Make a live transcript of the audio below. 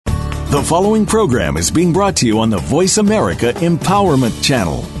The following program is being brought to you on the Voice America Empowerment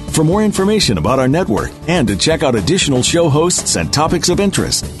Channel. For more information about our network and to check out additional show hosts and topics of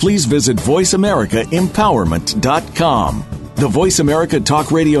interest, please visit voiceamericaempowerment.com. The Voice America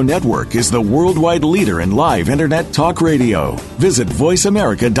Talk Radio Network is the worldwide leader in live Internet talk radio. Visit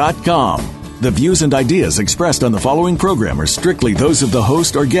voiceamerica.com. The views and ideas expressed on the following program are strictly those of the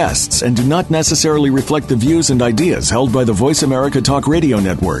host or guests and do not necessarily reflect the views and ideas held by the Voice America Talk Radio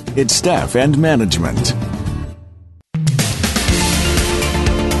Network, its staff, and management.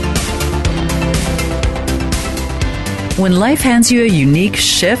 When life hands you a unique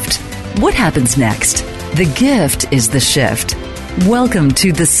shift, what happens next? The gift is the shift. Welcome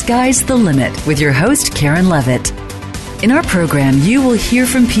to The Sky's the Limit with your host, Karen Levitt. In our program, you will hear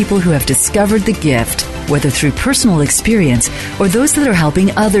from people who have discovered the gift, whether through personal experience or those that are helping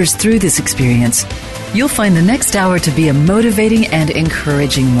others through this experience. You'll find the next hour to be a motivating and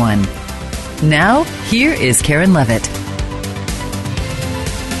encouraging one. Now, here is Karen Levitt.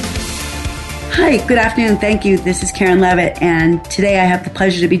 Hi, good afternoon. Thank you. This is Karen Levitt, and today I have the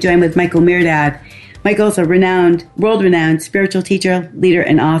pleasure to be joined with Michael Mirdad. Michael is a world-renowned spiritual teacher, leader,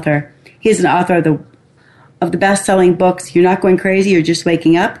 and author. He is an author of the best-selling books, You're Not Going Crazy, You're Just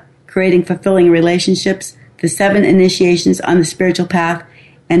Waking Up, Creating Fulfilling Relationships, The 7 Initiations on the Spiritual Path,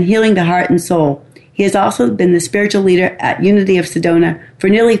 and Healing the Heart and Soul. He has also been the spiritual leader at Unity of Sedona for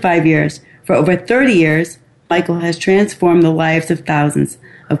nearly 5 years. For over 30 years, Michael has transformed the lives of thousands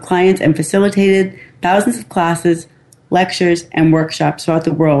of clients and facilitated thousands of classes, lectures, and workshops throughout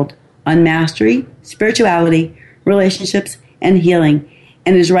the world on mastery, spirituality, relationships, and healing,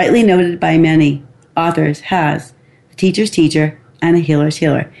 and is rightly noted by many authors as a teacher's teacher and a healer's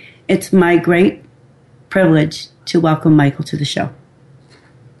healer. It's my great privilege to welcome Michael to the show.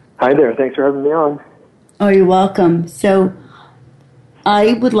 Hi there. Thanks for having me on. Oh, you're welcome. So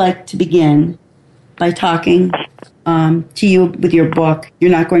I would like to begin by talking to you with your book,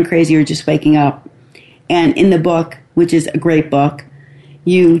 You're Not Going Crazy, You're Just Waking Up. And in the book, which is a great book,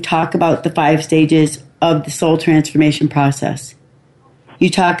 you talk about the 5 stages of the soul transformation process. You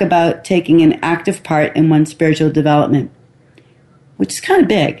talk about taking an active part in one's spiritual development, which is kind of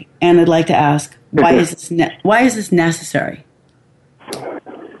big. And I'd like to ask, why is this necessary?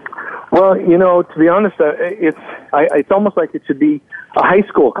 Well, to be honest, it's almost like it should be a high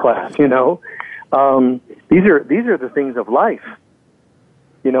school class. These are the things of life.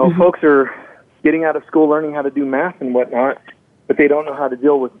 Folks are getting out of school, learning how to do math and whatnot, but they don't know how to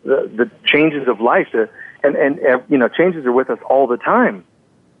deal with the changes of life. And changes are with us all the time.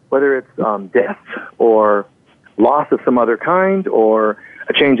 Whether it's death or loss of some other kind or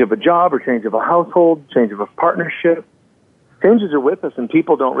a change of a job or change of a household, change of a partnership. Changes are with us, and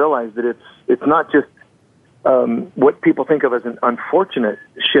people don't realize that it's not just what people think of as an unfortunate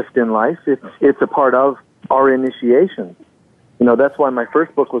shift in life. It's a part of our initiation. That's why my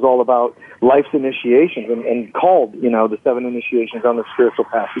first book was all about life's initiations and called, the 7 initiations on the spiritual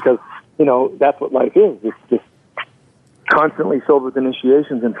path, because, that's what life is. It's just constantly filled with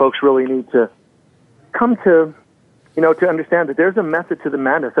initiations, and folks really need to come to, to understand that there's a method to the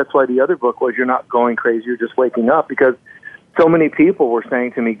madness. That's why the other book was You're Not Going Crazy, You're Just Waking Up, because so many people were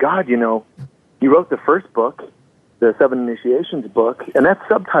saying to me, God, you wrote the first book, the 7 Initiations book, and that's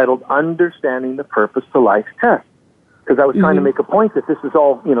subtitled Understanding the Purpose to Life's Test. Because I was trying to make a point that this is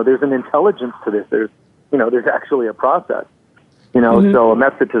all, there's an intelligence to this. There's actually a process, so a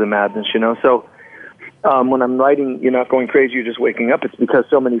method to the madness, So when I'm writing You're Not Going Crazy, You're Just Waking Up, it's because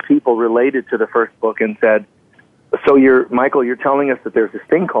so many people related to the first book and said, so Michael, you're telling us that there's this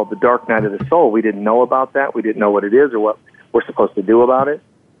thing called the dark night of the soul. We didn't know about that. We didn't know what it is or what we're supposed to do about it.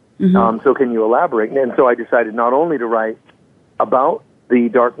 So can you elaborate? And so I decided not only to write about the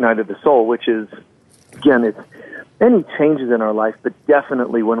dark night of the soul, which is, again, it's any changes in our life, but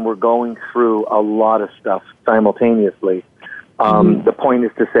definitely when we're going through a lot of stuff simultaneously. The point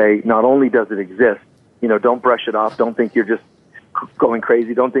is to say, not only does it exist, don't brush it off. Don't think you're just going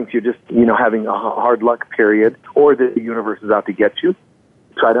crazy. Don't think you're just, having a hard luck period or that the universe is out to get you.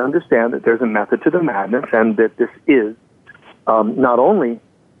 Try to understand that there's a method to the madness and that this is not only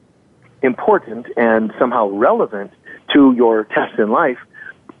important and somehow relevant to your test in life,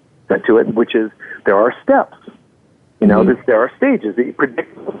 but to it, which is there are steps. There are stages, the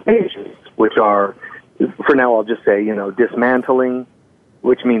predictable stages, which are, for now I'll just say, dismantling,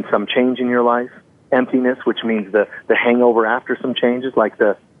 which means some change in your life. Emptiness, which means the hangover after some changes, like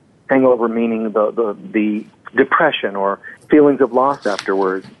the hangover meaning the depression or feelings of loss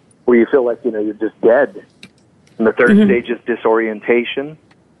afterwards, where you feel like, you're just dead. And the third stage is disorientation,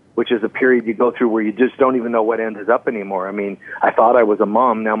 which is a period you go through where you just don't even know what end is up anymore. I mean, I thought I was a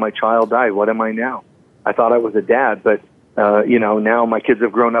mom. Now my child died. What am I now? I thought I was a dad, but, now my kids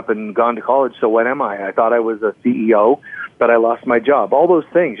have grown up and gone to college. So what am I? I thought I was a CEO, but I lost my job. All those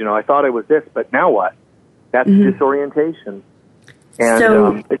things, I thought I was this, but now what? That's disorientation.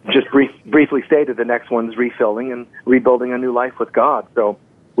 And just briefly stated, the next one's refilling and rebuilding a new life with God. So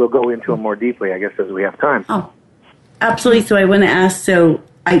we'll go into them more deeply, I guess, as we have time. Oh, absolutely. So I want to ask,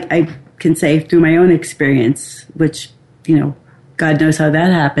 I can say through my own experience, which, God knows how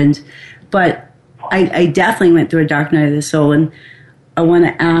that happened, but I definitely went through a dark night of the soul, and I want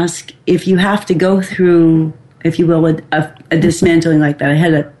to ask if you have to go through, if you will, a dismantling like that. I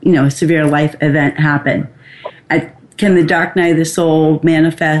had a severe life event happen. Can the dark night of the soul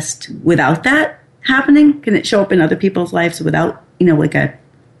manifest without that happening? Can it show up in other people's lives without, like a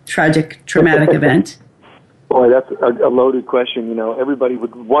tragic, traumatic event? Boy, that's a loaded question. Everybody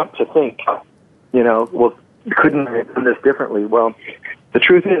would want to think, well, couldn't I have done this differently? Well, the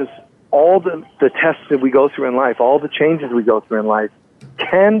truth is, all the tests that we go through in life, all the changes we go through in life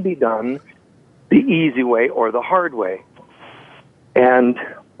can be done the easy way or the hard way. And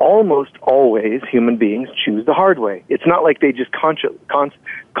almost always human beings choose the hard way. It's not like they just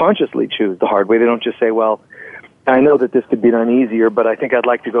consciously choose the hard way. They don't just say, well, I know that this could be done easier, but I think I'd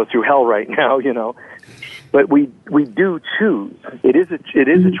like to go through hell right now, But we do choose. It is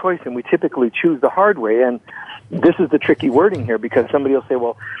a choice, and we typically choose the hard way. And this is the tricky wording here, because somebody will say,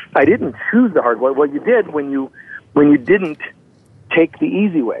 well, I didn't choose the hard way. Well, you did when you didn't take the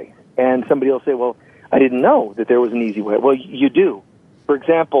easy way. And somebody will say, well, I didn't know that there was an easy way. Well, you do. For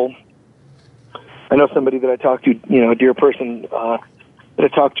example, I know somebody that I talked to, a dear person that I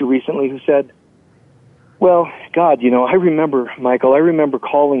talked to recently, who said, well, God, I remember, Michael,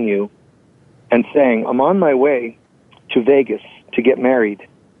 calling you and saying, I'm on my way to Vegas to get married.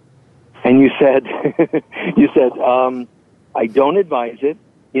 And you said, I don't advise it.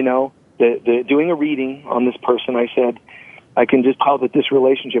 The doing a reading on this person, I said, I can just tell that this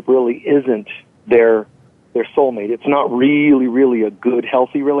relationship really isn't their soulmate. It's not really a good,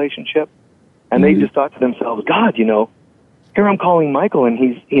 healthy relationship. And they just thought to themselves, God, here I'm calling Michael, and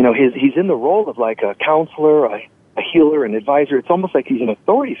he's in the role of like a counselor, a healer, an advisor. It's almost like he's an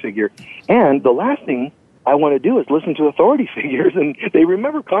authority figure. And the last thing I want to do is listen to authority figures. And they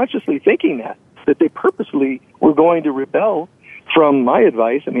remember consciously thinking that they purposely were going to rebel from my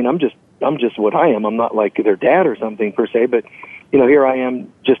advice. I mean, I'm just what I am. I'm not like their dad or something per se, but here I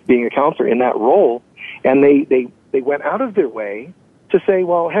am just being a counselor in that role. And they went out of their way to say,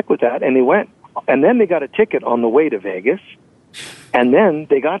 well, heck with that. And they went. And then they got a ticket on the way to Vegas. And then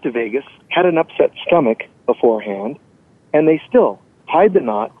they got to Vegas, had an upset stomach beforehand, and they still tied the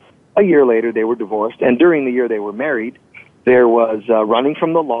knot. A year later, they were divorced. And during the year they were married, there was running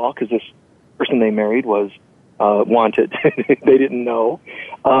from the law, because this person they married was wanted. They didn't know.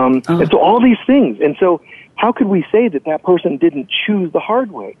 And so all these things. And so how could we say that person didn't choose the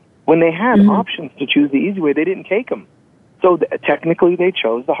hard way? When they had options to choose the easy way, they didn't take them. So technically, they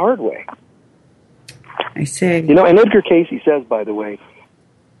chose the hard way. I see. And Edgar Casey says, by the way,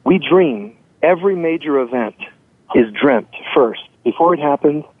 we dream. Every major event is dreamt first. Before it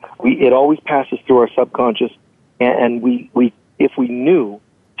happens, it always passes through our subconscious, and we if we knew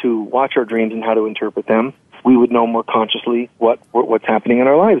to watch our dreams and how to interpret them, we would know more consciously what's happening in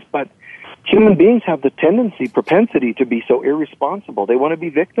our lives. But human beings have the propensity to be so irresponsible. They want to be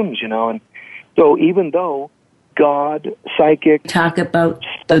victims, and so even though God, psychic, talk about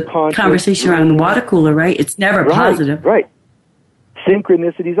the conversation around the water cooler, right? It's never positive. Right.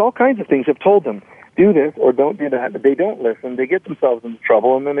 Synchronicities, all kinds of things have told them, do this or don't do that, but they don't listen. They get themselves into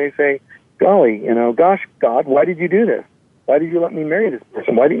trouble, and then they say, golly, gosh, God, why did you do this? Why did you let me marry this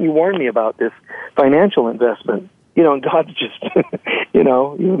person? Why didn't you warn me about this financial investment? And God just,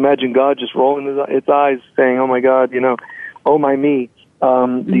 you imagine God just rolling its eyes saying, oh my God, oh my me.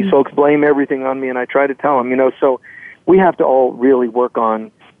 These folks blame everything on me, and I try to tell them, so we have to all really work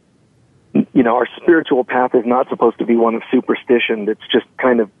on, our spiritual path is not supposed to be one of superstition that's just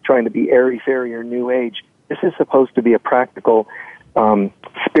kind of trying to be airy-fairy or new age. This is supposed to be a practical,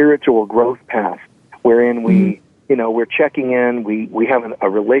 spiritual growth path wherein we're checking in, we have a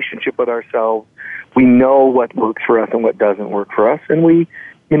relationship with ourselves, we know what works for us and what doesn't work for us, and we,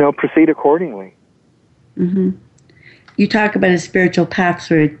 proceed accordingly. Mm-hmm. You talk about a spiritual path,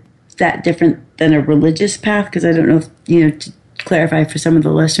 so is that different than a religious path? Because I don't know if, to clarify for some of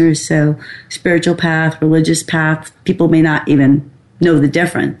the listeners, so spiritual path, religious path, people may not even know the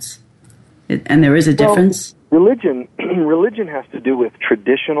difference. And there is a difference? Well, religion has to do with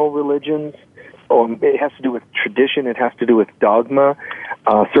traditional religions, it has to do with tradition. It has to do with dogma,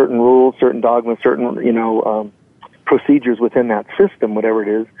 certain rules, certain dogmas, certain, procedures within that system, whatever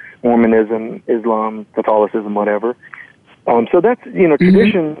it is, Mormonism, Islam, Catholicism, whatever. So that's,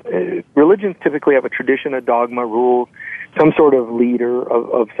 tradition. Religions typically have a tradition, a dogma, rules, some sort of leader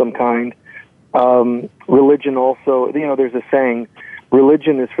of some kind. Religion also, there's a saying,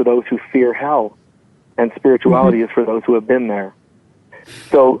 religion is for those who fear hell, and spirituality is for those who have been there.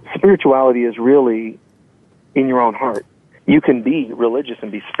 So spirituality is really in your own heart. You can be religious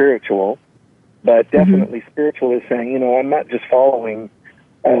and be spiritual, but definitely spiritual is saying, I'm not just following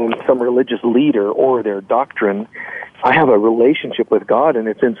some religious leader or their doctrine. I have a relationship with God, and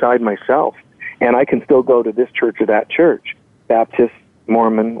it's inside myself. And I can still go to this church or that church, Baptist,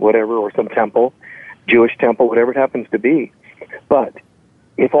 Mormon, whatever, or some temple, Jewish temple, whatever it happens to be. But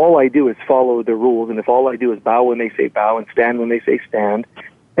if all I do is follow the rules, and if all I do is bow when they say bow and stand when they say stand,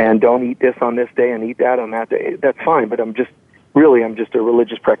 and don't eat this on this day and eat that on that day, that's fine. But I'm just a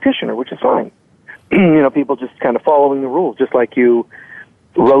religious practitioner, which is fine. People just kind of following the rules, just like you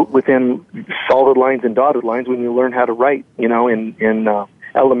wrote within solid lines and dotted lines when you learn how to write, in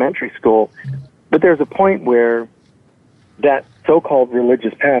elementary school. But there's a point where that so-called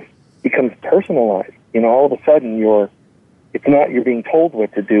religious path becomes personalized. All of a sudden it's not you're being told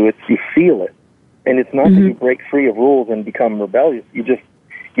what to do, it's you feel it. And it's not that you break free of rules and become rebellious. You just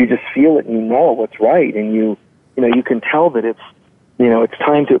feel it and you know what's right, and you can tell that it's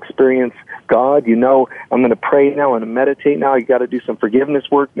time to experience God. I'm going to pray now, I'm going to meditate now, you got to do some forgiveness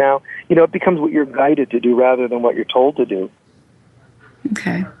work now. It becomes what you're guided to do rather than what you're told to do.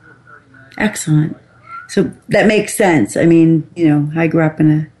 Okay. Excellent. So that makes sense. I mean, I grew up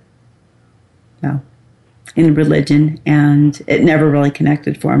in a religion, and it never really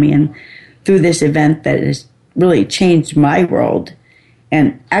connected for me. And through this event that has really changed my world,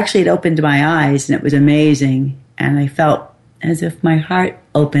 and actually it opened my eyes, and it was amazing. And I felt as if my heart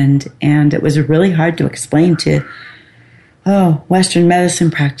opened, and it was really hard to explain to Western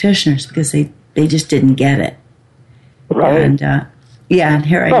medicine practitioners because they just didn't get it. Right. And and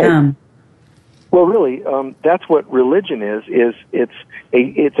here I am. Well, really, that's what religion is. It's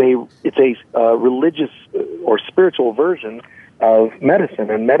a religious or spiritual version of medicine,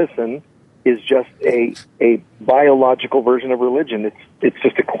 and medicine is just a biological version of religion. It's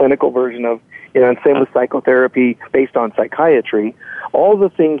just a clinical version of, and same with psychotherapy based on psychiatry. All the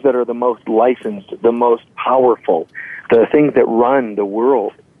things that are the most licensed, the most powerful, the things that run the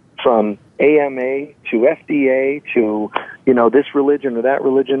world, from AMA to FDA to, this religion or that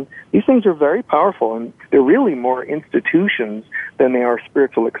religion, these things are very powerful, and they're really more institutions than they are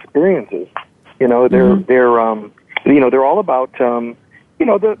spiritual experiences. They're all about,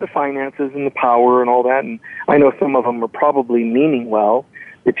 the finances and the power and all that, and I know some of them are probably meaning well.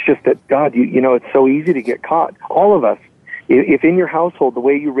 It's just that, God, it's so easy to get caught. All of us, if in your household the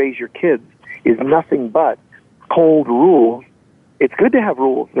way you raise your kids is nothing but cold rules, it's good to have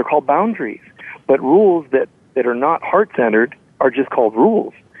rules. They're called boundaries. But rules that are not heart-centered are just called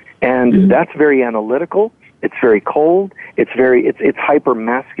rules. And that's very analytical. It's very cold. It's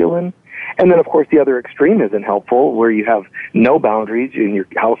hyper-masculine. And then, of course, the other extreme isn't helpful, where you have no boundaries in your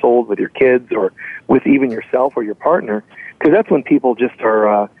household with your kids or with even yourself or your partner, because that's when people just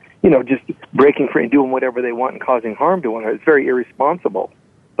are, just breaking free and doing whatever they want and causing harm to one another. It's very irresponsible.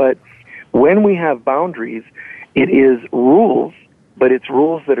 But when we have boundaries, it is rules, but it's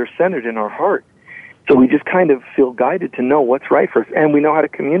rules that are centered in our heart. So we just kind of feel guided to know what's right for us, and we know how to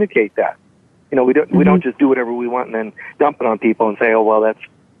communicate that. We don't just do whatever we want and then dump it on people and say, oh, well, that's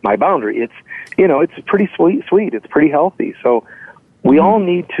my boundary. It's pretty sweet. It's pretty healthy. So we all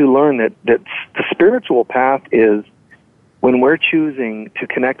need to learn that the spiritual path is when we're choosing to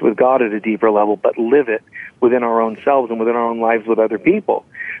connect with God at a deeper level, but live it within our own selves and within our own lives with other people.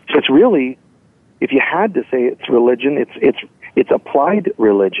 So it's really, if you had to say it's religion, it's applied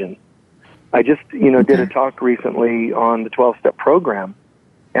religion. I just, did a talk recently on the 12-step program,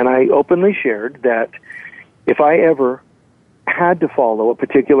 and I openly shared that if I ever had to follow a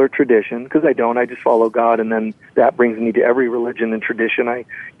particular tradition, because I don't, I just follow God, and then that brings me to every religion and tradition. I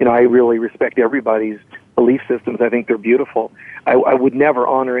really respect everybody's belief systems. I think they're beautiful. I would never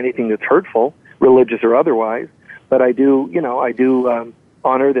honor anything that's hurtful, religious or otherwise, but I do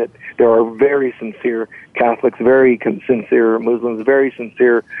honor that there are very sincere Catholics, very sincere Muslims, very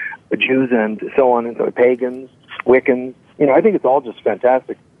sincere Jews, and so on, and so pagans, Wiccans. I think it's all just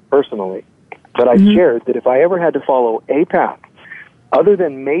fantastic, personally. But I shared that if I ever had to follow a path, other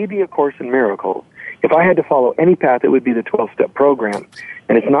than maybe A Course in Miracles, if I had to follow any path, it would be the 12-step program.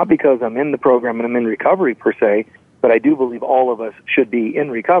 And it's not because I'm in the program and I'm in recovery per se, but I do believe all of us should be in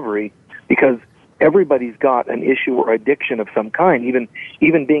recovery, because everybody's got an issue or addiction of some kind,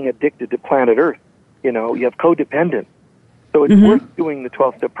 even being addicted to planet Earth. You know, you have codependence. So it's worth doing the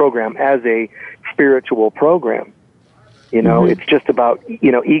 12-step program as a spiritual program. You know, it's just about,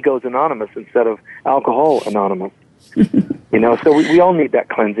 you know, Egos Anonymous instead of Alcohol Anonymous. You know, so we all need that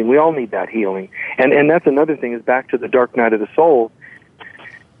cleansing. We all need that healing. And that's another thing, is back to the dark night of the soul.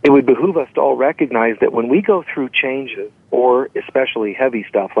 It would behoove us to all recognize that when we go through changes, or especially heavy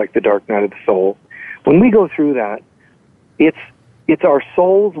stuff like the dark night of the soul, when we go through that, it's our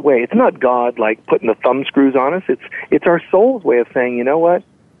soul's way. It's not God like putting the thumb screws on us. It's our soul's way of saying, you know what?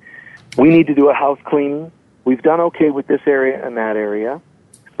 We need to do a house cleaning. We've done okay with this area and that area,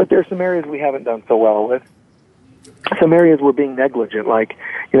 but there's some areas we haven't done so well with. Some areas we're being negligent, like,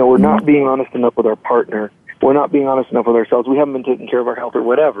 you know, we're not being honest enough with our partner. We're not being honest enough with ourselves. We haven't been taking care of our health or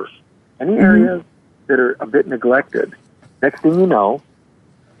whatever. Any areas that are a bit neglected, next thing you know,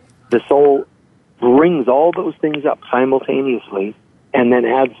 the soul brings all those things up simultaneously and then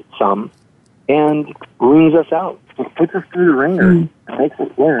adds some and wrings us out. It puts us through the ringer and makes us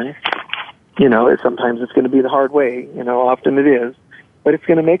learn. You know, sometimes it's going to be the hard way. You know, often it is. But it's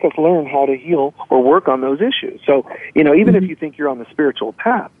going to make us learn how to heal or work on those issues. So, you know, even if you think you're on the spiritual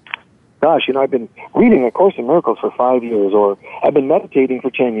path, gosh, you know, I've been reading A Course in Miracles for 5 years, or I've been meditating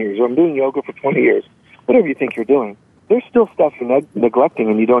for 10 years, or I'm doing yoga for 20 years, whatever you think you're doing, there's still stuff you're neglecting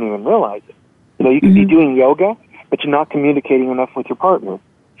and you don't even realize it. You know, you could be doing yoga, but you're not communicating enough with your partner.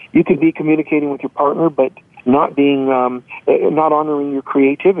 You could be communicating with your partner, but not being, not honoring your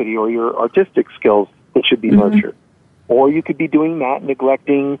creativity or your artistic skills that should be nurtured. Or you could be doing that,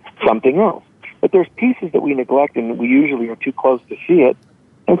 neglecting something else. But there's pieces that we neglect, and we usually are too close to see it.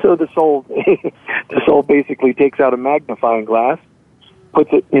 And so the soul, the soul basically takes out a magnifying glass,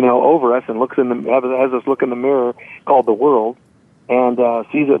 puts it, you know, over us, and looks in the has us look in the mirror called the world, and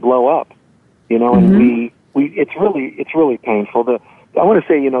sees it blow up. You know, and it's really painful. I want to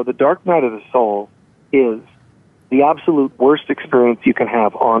say, you know, the dark night of the soul is the absolute worst experience you can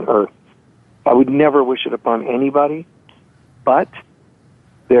have on earth. I would never wish it upon anybody, but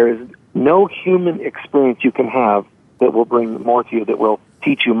there is no human experience you can have that will bring more to you, that will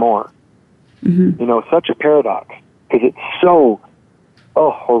teach you more. You know, such a paradox, because it's so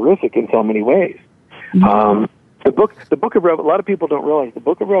horrific in so many ways. The book of Revelation, a lot of people don't realize the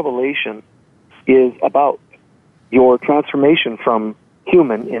book of Revelation is about your transformation from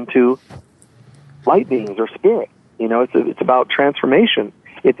human into light beings or spirit. You know, it's about transformation.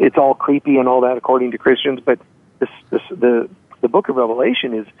 It's all creepy and all that according to Christians, but the book of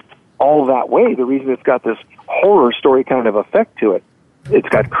Revelation is all that way. The reason it's got this horror story kind of effect to it, it's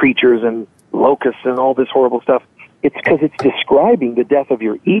got creatures and locusts and all this horrible stuff. It's because it's describing the death of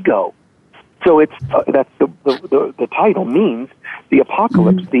your ego. So it's that's the title means the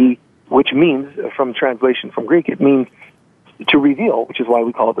apocalypse, which means, from translation from Greek, it means to reveal, which is why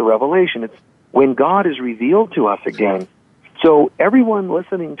we call it the revelation. It's when God is revealed to us again. So everyone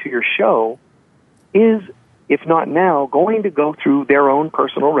listening to your show is, if not now, going to go through their own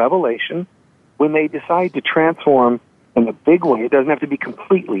personal revelation when they decide to transform in a big way. It doesn't have to be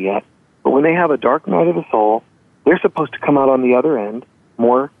completely yet, but when they have a dark night of the soul, they're supposed to come out on the other end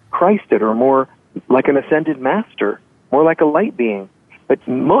more Christed, or more like an ascended master, more like a light being. But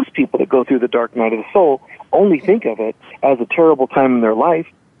most people that go through the dark night of the soul only think of it as a terrible time in their life.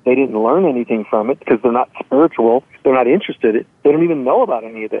 They didn't learn anything from it because they're not spiritual. They're not interested. They don't even know about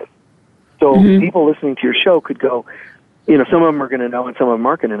any of this. So people listening to your show could go, you know, some of them are going to know and some of them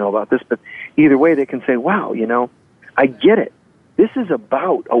aren't going to know about this, but either way they can say, wow, you know, I get it. This is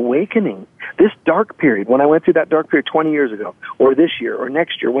about awakening. This dark period, when I went through that dark period 20 years ago, or this year, or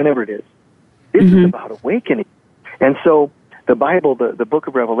next year, whenever it is, this is about awakening. And so the Bible, the book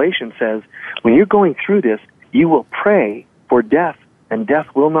of Revelation says, when you're going through this, you will pray for death, and death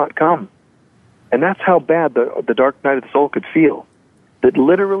will not come. And that's how bad the dark night of the soul could feel. That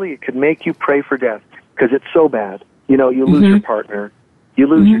literally it could make you pray for death, because it's so bad. You know, you lose your partner, you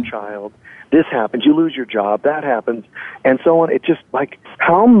lose your child, this happens, you lose your job, that happens, and so on. It's just like,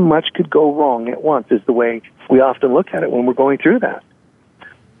 how much could go wrong at once is the way we often look at it when we're going through that.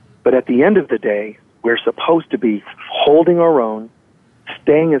 But at the end of the day, we're supposed to be holding our own,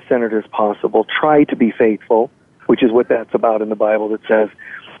 staying as centered as possible, try to be faithful, which is what that's about in the Bible that says,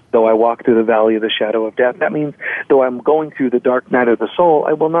 though I walk through the valley of the shadow of death. That means, though I'm going through the dark night of the soul,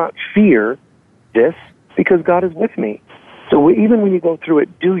 I will not fear this, because God is with me. So even when you go through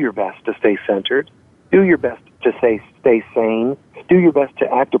it, do your best to stay centered. Do your best to stay sane. Do your best to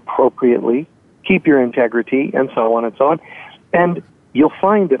act appropriately. Keep your integrity, and so on and so on. And you'll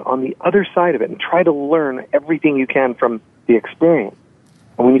find that on the other side of it, and try to learn everything you can from the experience.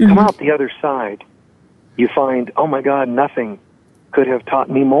 And when you come out the other side, you find, oh my God, nothing could have taught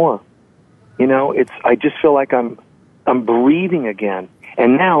me more. I just feel like I'm breathing again.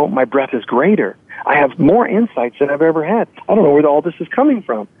 And now my breath is greater. I have more insights than I've ever had. I don't know where all this is coming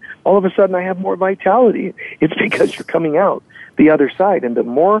from. All of a sudden I have more vitality. It's because you're coming out the other side. And the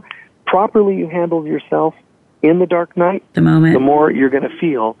more properly you handle yourself in the dark night, the more you're going to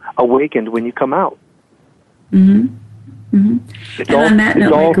feel awakened when you come out. Mm-hmm. Mm-hmm. And on that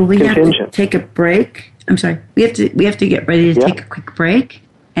note, Michael, we have to take a break. I'm sorry. We have to get ready to take a quick break,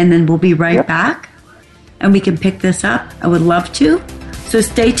 and then we'll be right back, and we can pick this up. I would love to. So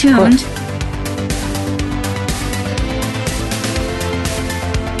stay tuned.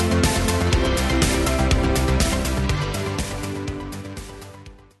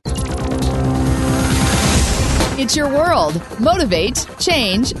 It's your world. Motivate,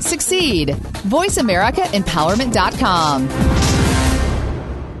 change, succeed. VoiceAmericaEmpowerment.com.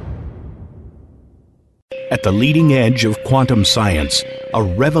 At the leading edge of quantum science, a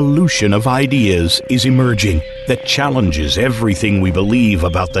revolution of ideas is emerging that challenges everything we believe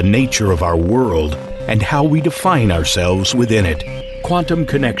about the nature of our world and how we define ourselves within it. Quantum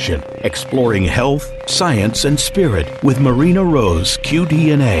Connection, exploring health, science, and spirit with Marina Rose,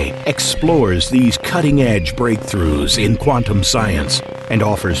 QDNA, explores these cutting-edge breakthroughs in quantum science and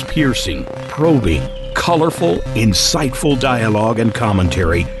offers piercing, probing, colorful, insightful dialogue and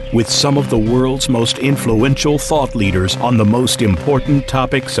commentary with some of the world's most influential thought leaders on the most important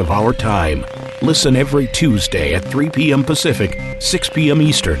topics of our time. Listen every Tuesday at 3 p.m. Pacific, 6 p.m.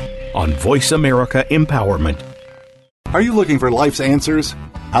 Eastern on Voice America Empowerment. Are you looking for life's answers?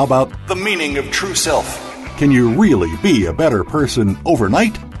 How about the meaning of true self? Can you really be a better person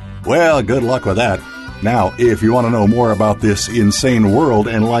overnight? Well, good luck with that. Now, if you want to know more about this insane world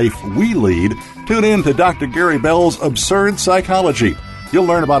and life we lead, tune in to Dr. Gary Bell's Absurd Psychology. You'll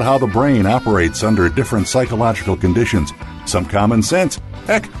learn about how the brain operates under different psychological conditions. Some common sense.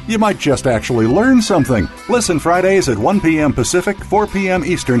 Heck, you might just actually learn something. Listen Fridays at 1 p.m. Pacific, 4 p.m.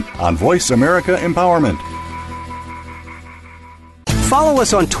 Eastern on Voice America Empowerment. Follow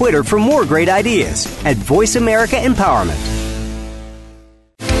us on Twitter for more great ideas at Voice America Empowerment.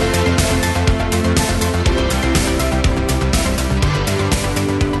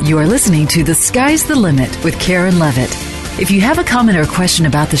 You are listening to The Sky's the Limit with Karen Levitt. If you have a comment or question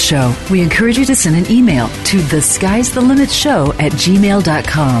about the show, we encourage you to send an email to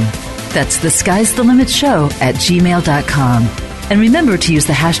thesky'sthelimitshow@gmail.com. That's thesky'sthelimitshow@gmail.com. And remember to use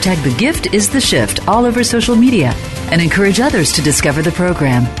the hashtag #TheGiftIsTheShift all over social media and encourage others to discover the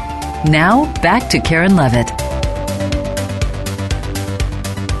program. Now, back to Karen Levitt.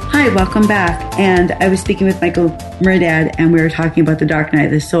 Hi, welcome back. And I was speaking with Michael Mirdad, and we were talking about the dark night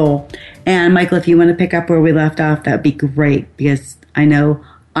of the soul. And Michael, if you want to pick up where we left off, that would be great, because I know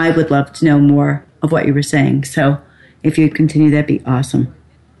I would love to know more of what you were saying. So if you continue, that'd be awesome.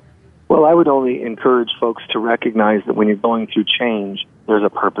 Well, I would only encourage folks to recognize that when you're going through change, there's a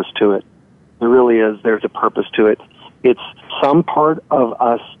purpose to it. There really is. There's a purpose to it. It's some part of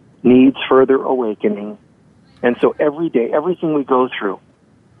us needs further awakening. And so every day, everything we go through,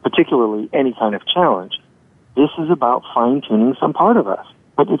 particularly any kind of challenge, this is about fine-tuning some part of us.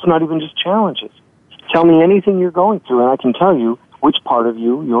 But it's not even just challenges. Tell me anything you're going through, and I can tell you which part of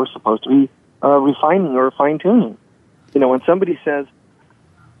you you're supposed to be refining or fine-tuning. When somebody says,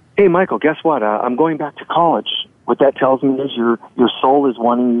 hey, Michael, guess what? I'm going back to college. What that tells me is your soul is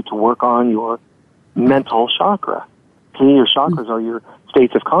wanting you to work on your mental chakra. See, your chakras are your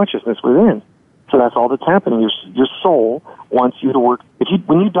states of consciousness within. So that's all that's happening. Your soul wants you to work.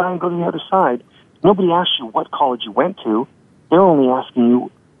 When you die and go to the other side, nobody asks you what college you went to. They're only asking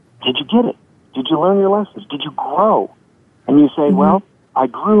you, did you get it? Did you learn your lessons? Did you grow? And you say, well, I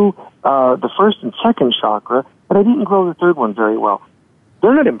grew the first and second chakra, but I didn't grow the third one very well.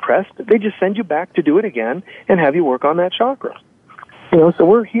 They're not impressed. They just send you back to do it again and have you work on that chakra. So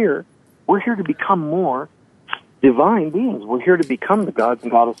we're here. We're here to become more divine beings. We're here to become the gods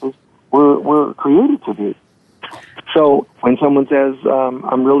and goddesses we're created to be. So when someone says,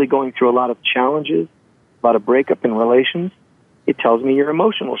 I'm really going through a lot of challenges, a lot of breakup in relations, it tells me your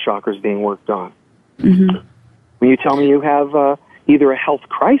emotional chakra is being worked on. Mm-hmm. When you tell me you have either a health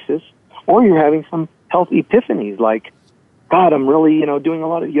crisis or you're having some health epiphanies, like, God, I'm really, doing a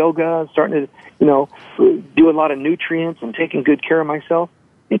lot of yoga, starting to, do a lot of nutrients and taking good care of myself,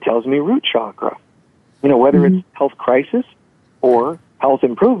 it tells me root chakra. Whether it's health crisis or health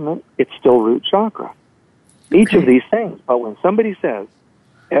improvement, it's still root chakra. Each of these things. But when somebody says,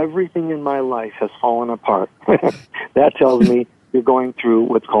 everything in my life has fallen apart, that tells me you're going through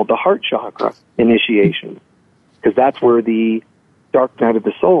what's called the heart chakra initiation. Because that's where the dark night of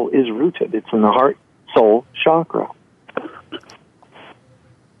the soul is rooted. It's in the heart soul chakra.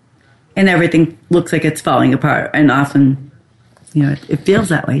 And everything looks like it's falling apart. And often, it feels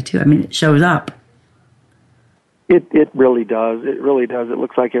that way too. I mean, it shows up. It really does. It really does. It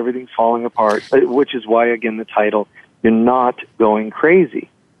looks like everything's falling apart, which is why, again, the title, you're not going crazy.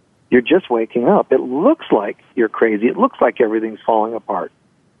 You're just waking up. It looks like you're crazy. It looks like everything's falling apart,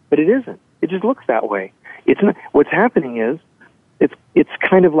 but it isn't. It just looks that way. It's not, what's happening is it's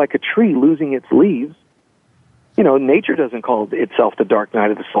kind of like a tree losing its leaves. Nature doesn't call itself the dark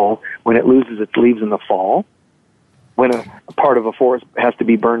night of the soul when it loses its leaves in the fall. When a part of a forest has to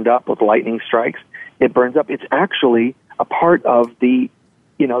be burned up with lightning strikes, it burns up. It's actually a part of the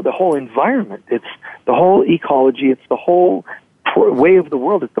whole environment. It's the whole ecology. It's the whole way of the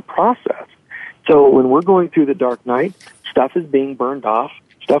world. It's the process. So when we're going through the dark night, stuff is being burned off.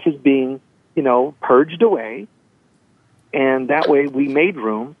 Stuff is being, purged away. And that way we made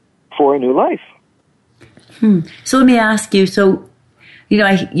room for a new life. So let me ask you,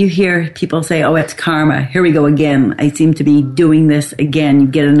 you hear people say, oh, it's karma. Here we go again. I seem to be doing this again. You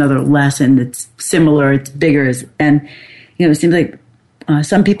get another lesson. It's similar. It's bigger. And, it seems like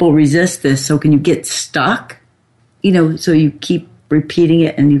some people resist this. So can you get stuck? So you keep repeating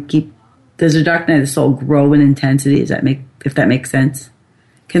it and does the dark night of the soul grow in intensity? If that makes sense?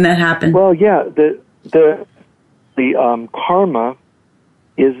 Can that happen? Well, yeah. The karma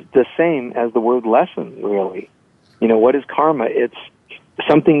is the same as the word lesson, really. What is karma? It's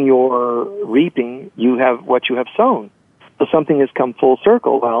something you're reaping, you have what you have sown. So something has come full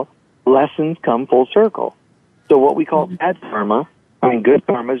circle. Well, lessons come full circle. So what we call bad karma, good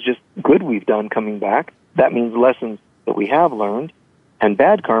karma is just good we've done coming back. That means lessons that we have learned. And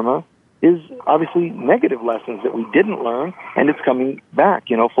bad karma is obviously negative lessons that we didn't learn, and it's coming back,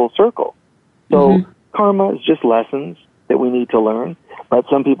 full circle. So karma is just lessons that we need to learn. But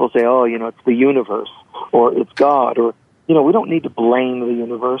some people say, it's the universe, or it's God, or, we don't need to blame the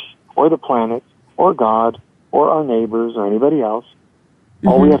universe, or the planets, or God, or our neighbors, or anybody else.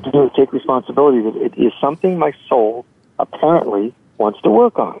 All we have to do is take responsibility that it is something my soul apparently wants to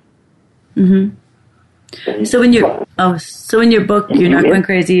work on. So in your book, You're Not Going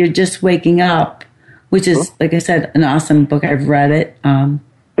Crazy, You're Just Waking Up, which is, like I said, an awesome book. I've read it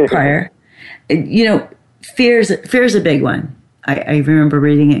prior. Fear's a big one. I remember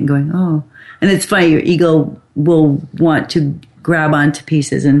reading it and going, oh. And it's funny, your ego will want to grab onto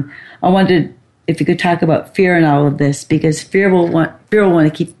pieces. And I wondered if you could talk about fear and all of this, because fear will want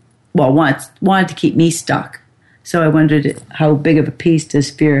to keep me stuck. So I wondered how big of a piece does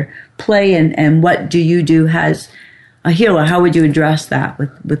fear play, and what do you do as a healer? How would you address that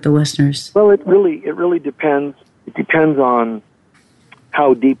with the listeners? Well, it really depends. It depends on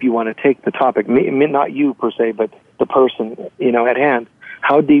how deep you want to take the topic. Not you per se, but the person, at hand.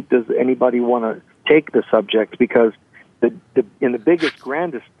 How deep does anybody want to take the subject? Because in the biggest,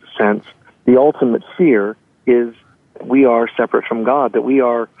 grandest sense, the ultimate fear is we are separate from God, that we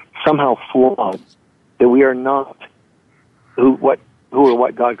are somehow flawed, that we are not who or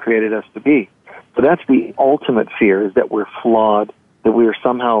what God created us to be. So that's the ultimate fear, is that we're flawed, that we are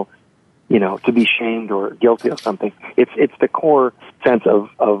somehow, to be shamed or guilty of something. It's the core sense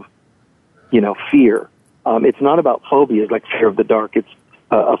of fear. It's not about phobias like fear of the dark. It's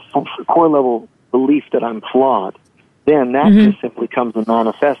a core level belief that I'm flawed. Then that just simply comes and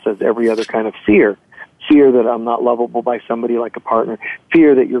manifests as every other kind of fear. Fear that I'm not lovable by somebody like a partner.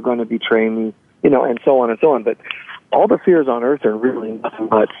 Fear that you're going to betray me, and so on and so on. But all the fears on earth are really nothing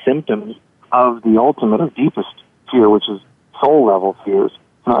but symptoms of the ultimate or deepest fear, which is soul level fears.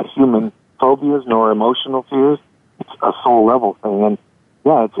 It's not human phobias nor emotional fears. It's a soul level thing. And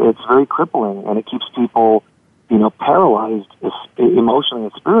yeah, it's very crippling, and it keeps people, paralyzed emotionally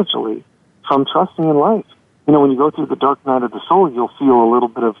and spiritually from trusting in life. When you go through the dark night of the soul, you'll feel a little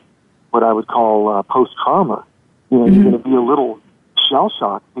bit of what I would call post-trauma. You're going to be a little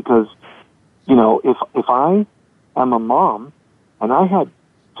shell-shocked because, if I am a mom and I had,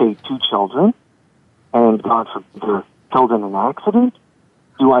 say, 2 children, and God forbid they're killed in an accident,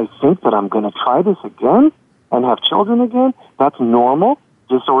 do I think that I'm going to try this again and have children again? That's normal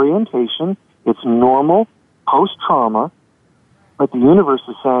disorientation. It's normal post-trauma. But the universe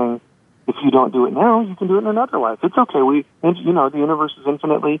is saying, if you don't do it now, you can do it in another life. It's okay. The universe is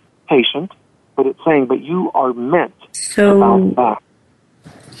infinitely patient, but it's saying, but you are meant to bounce back.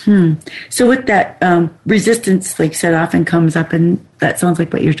 So with that, resistance, like you said, often comes up, and that sounds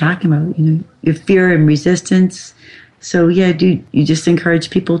like what you're talking about, your fear and resistance. So yeah, do you just encourage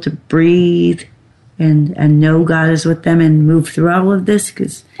people to breathe and know God is with them and move through all of this?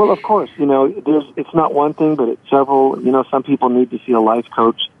 Well, of course, it's not one thing, but it's several. Some people need to see a life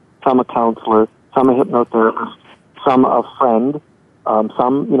coach, some a counselor, some a hypnotherapist, some a friend,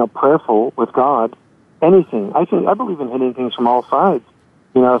 some, prayerful with God, anything. I believe in hitting things from all sides.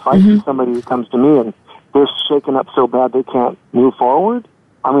 If I see somebody who comes to me and they're shaken up so bad they can't move forward,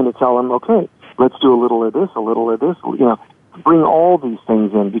 I'm going to tell them, okay, let's do a little of this, bring all these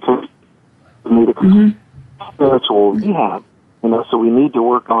things in, because we need a spiritual rehab, so we need to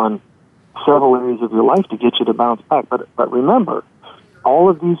work on several areas of your life to get you to bounce back. But remember, all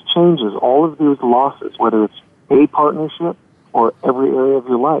of these changes, all of these losses, whether it's a partnership or every area of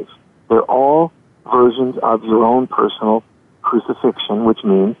your life, they're all versions of your own personal crucifixion, which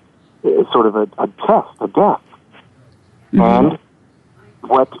means it's sort of a test, a death. And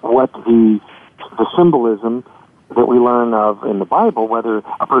what the symbolism that we learn of in the Bible, whether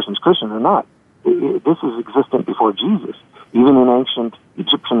a person's Christian or not, this is existent before Jesus. Even in ancient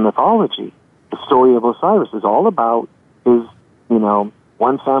Egyptian mythology, the story of Osiris is all about his,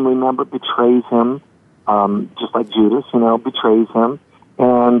 one family member betrays him, just like Judas, betrays him,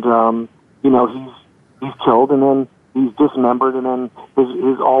 and, he's killed, and then he's dismembered, and then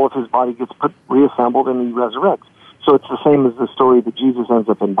all of his body gets reassembled, and he resurrects. So it's the same as the story that Jesus ends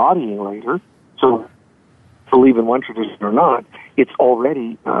up embodying later. So, believe in one tradition or not, it's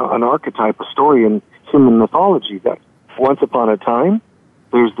already an archetype, a story in human mythology that once upon a time,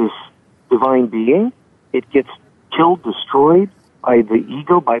 there's this divine being. It gets killed, destroyed by the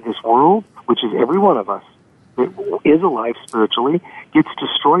ego, by this world, which is every one of us that is alive spiritually, gets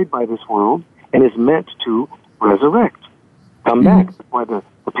destroyed by this world and is meant to resurrect, come back. That's why the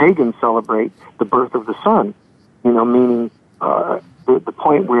pagans celebrate the birth of the sun, meaning the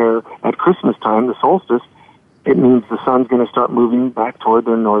point where at Christmas time, the solstice, it means the sun's going to start moving back toward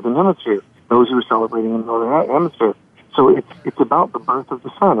the northern hemisphere, those who are celebrating in the northern hemisphere. So it's about the birth of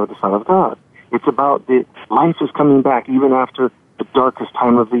the sun, or the Son of God. It's about the life is coming back even after the darkest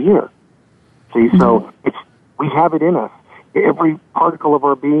time of the year. See, so we have it in us. Every particle of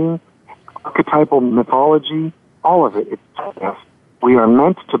our being, archetypal mythology, all of it, it's us. We are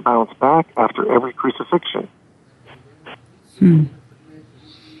meant to bounce back after every crucifixion.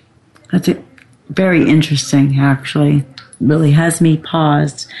 That's very interesting, actually. Really has me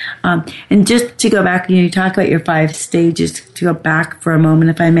paused. And just to go back, you talk about your 5 stages, to go back for a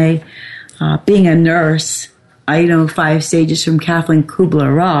moment, if I may. Being a nurse, I know 5 stages from Kathleen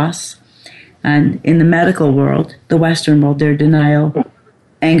Kubler-Ross. And in the medical world, the Western world, they're denial,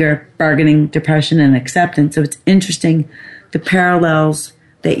 anger, bargaining, depression, and acceptance. So it's interesting the parallels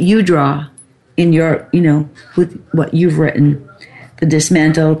that you draw in your, with what you've written. The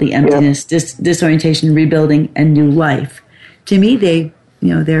dismantle, the emptiness, disorientation, rebuilding, and new life. To me, they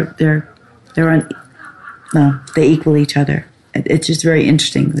equal each other. It's just very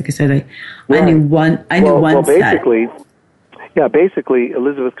interesting. Like I said, I knew one. Basically,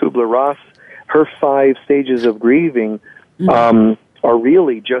 Elizabeth Kubler-Ross, her 5 stages of grieving are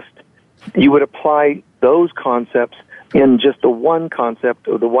really just, you would apply those concepts in just the one concept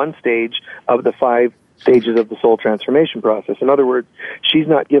or the one stage of the 5 stages of the soul transformation process. In other words, she's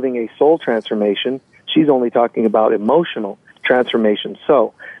not giving a soul transformation. She's only talking about emotional transformation.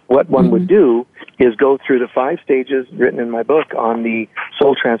 So what one would do is go through the 5 stages written in my book on the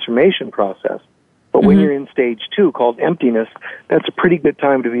soul transformation process. But when you're in stage 2, called emptiness, that's a pretty good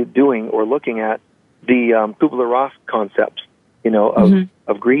time to be doing or looking at the Kubler-Ross concepts,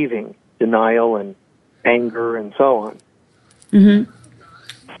 of grieving, denial, and anger, and so on.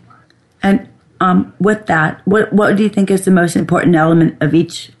 And with that, what do you think is the most important element of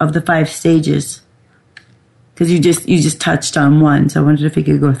each of the 5 stages? Because you just touched on one, so I wondered if you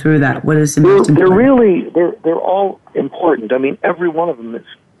could go through that. What is the most important? They're all important. I mean, every one of them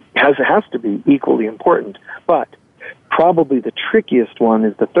has to be equally important. But probably the trickiest one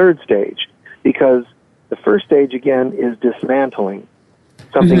is the 3rd stage, because the first stage again is dismantling.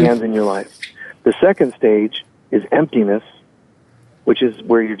 Something ends in your life. The 2nd stage is emptiness, which is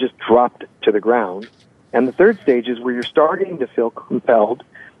where you're just dropped to the ground. And the 3rd stage is where you're starting to feel compelled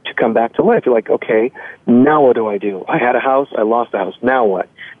to come back to life. You're like, okay, now what do? I had a house, I lost the house. Now what?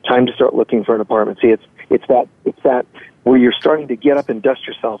 Time to start looking for an apartment. See, it's that where you're starting to get up and dust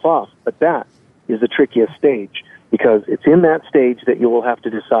yourself off. But that is the trickiest stage, because it's in that stage that you will have to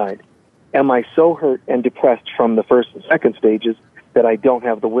decide, am I so hurt and depressed from the 1st and 2nd stages that I don't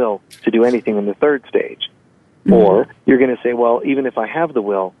have the will to do anything in the 3rd stage? Or you're going to say, well, even if I have the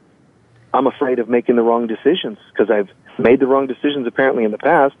will, I'm afraid of making the wrong decisions because I've made the wrong decisions apparently in the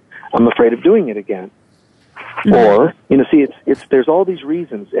past. I'm afraid of doing it again. Or, there's all these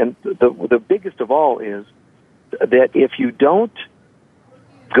reasons. And the biggest of all is that if you don't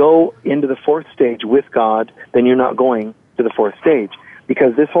go into the 4th stage with God, then you're not going to the 4th stage.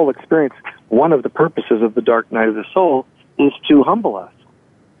 Because this whole experience one of the purposes of the dark night of the soul is to humble us.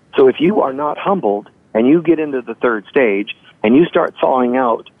 So if you are not humbled and you get into the third stage and you start thawing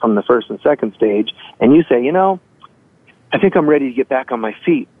out from the first and second stage and you say, I think I'm ready to get back on my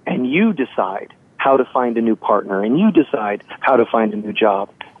feet, and you decide how to find a new partner and you decide how to find a new job,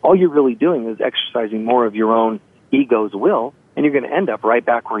 all you're really doing is exercising more of your own ego's will, and you're going to end up right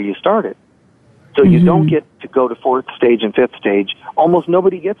back where you started. So you don't get to go to fourth stage and fifth stage. Almost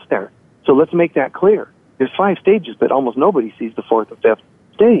nobody gets there. So let's make that clear. There's 5 stages, but almost nobody sees the fourth or fifth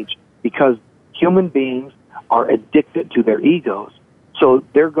stage because human beings are addicted to their egos. So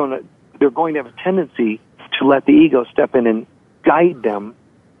they're going to have a tendency to let the ego step in and guide them,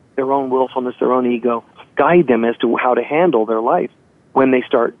 their own willfulness, their own ego, guide them as to how to handle their life when they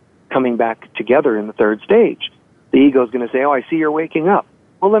start coming back together in the third stage. The ego is going to say, I see you're waking up.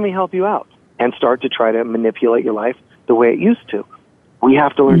 Well, let me help you out, and start to try to manipulate your life the way it used to. We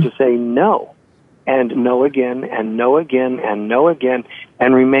have to learn to say no, and no again, and no again, and no again,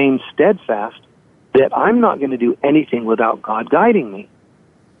 and remain steadfast that I'm not going to do anything without God guiding me.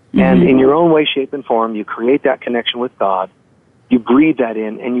 And in your own way, shape, and form, you create that connection with God. You breathe that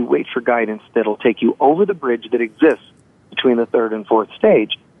in, and you wait for guidance that'll take you over the bridge that exists between the third and fourth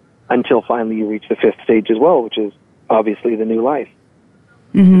stage until finally you reach the fifth stage as well, which is obviously the new life.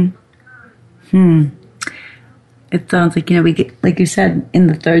 It sounds like, we get, like you said, in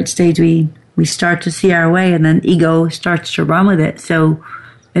the third stage, we start to see our way, and then ego starts to run with it. So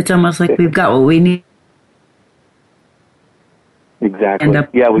it's almost like we've got what we need. Exactly.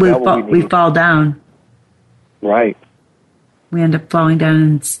 We fall down. Right. We end up falling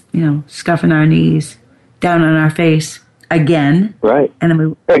down and, scuffing our knees down on our face again. Right.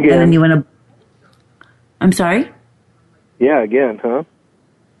 And then you want to. I'm sorry? Yeah, again, huh?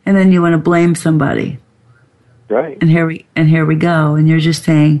 And then you want to blame somebody. Right. And here we go. And you're just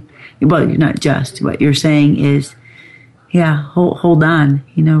saying, well, you're not just. What you're saying is, hold on.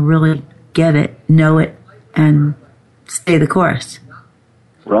 Really get it, know it, and stay the course.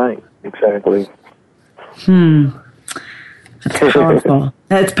 Right. Exactly. That's powerful.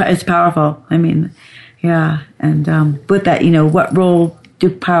 It's powerful. I mean, yeah. And with that, what role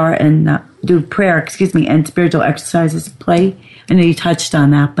do prayer and spiritual exercises play? I know you touched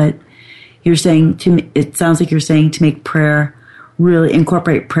on that, but you're saying it sounds like you're saying to make prayer, really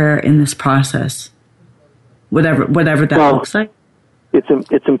incorporate prayer in this process, whatever that looks like.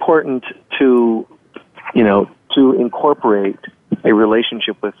 It's important to incorporate a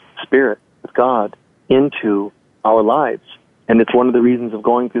relationship with Spirit, with God, into our lives. And it's one of the reasons of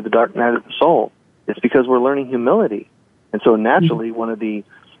going through the dark night of the soul. It's because we're learning humility. And so naturally, one of the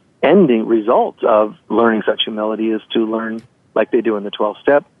ending results of learning such humility is to learn, like they do in the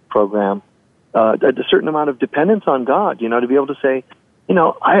 12-step program, a certain amount of dependence on God, to be able to say,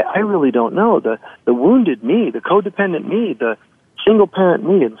 I really don't know. The wounded me, the codependent me, the single-parent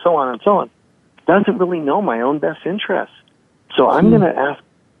me, and so on and so on, doesn't really know my own best interests. So I'm going to ask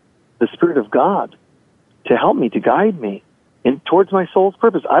the Spirit of God to help me, to guide me towards my soul's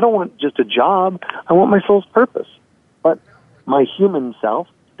purpose. I don't want just a job. I want my soul's purpose. But my human self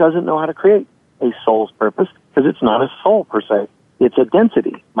doesn't know how to create a soul's purpose because it's not a soul per se. It's a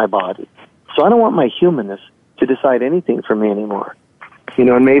density, my body. So I don't want my humanness to decide anything for me anymore.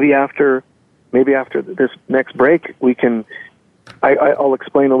 And maybe after this next break, I'll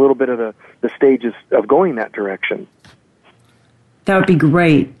explain a little bit of the stages of going that direction. That would be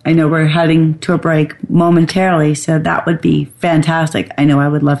great. I know we're heading to a break momentarily, so that would be fantastic. I know I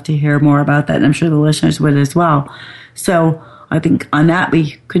would love to hear more about that, and I'm sure the listeners would as well. So I think on that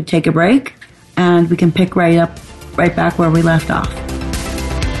we could take a break, and we can pick right back where we left off.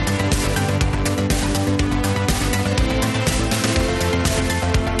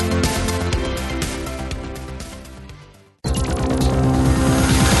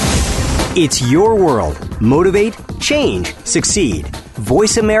 It's your world. Motivate, change, succeed.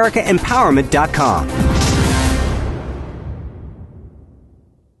 VoiceAmericaEmpowerment.com.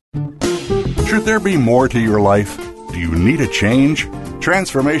 Should there be more to your life? Do you need a change?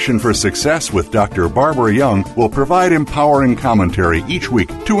 Transformation for Success with Dr. Barbara Young will provide empowering commentary each week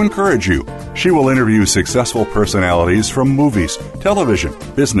to encourage you. She will interview successful personalities from movies, television,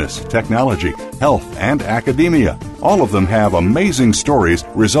 business, technology, health, and academia. All of them have amazing stories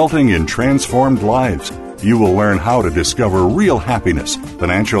resulting in transformed lives. You will learn how to discover real happiness,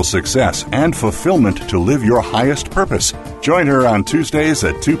 financial success, and fulfillment to live your highest purpose. Join her on Tuesdays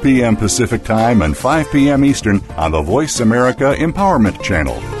at 2 p.m. Pacific Time and 5 p.m. Eastern on the Voice America Empowerment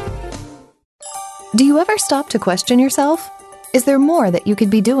Channel. Do you ever stop to question yourself? Is there more that you could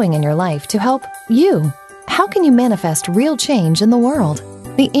be doing in your life to help you? How can you manifest real change in the world?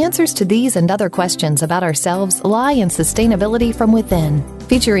 The answers to these and other questions about ourselves lie in sustainability from within.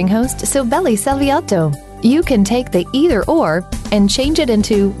 Featuring host Silbelli Salviato. You can take the either or and change it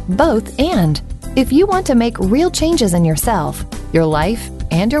into both and. If you want to make real changes in yourself, your life,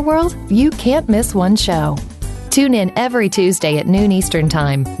 and your world, you can't miss one show. Tune in every Tuesday at noon Eastern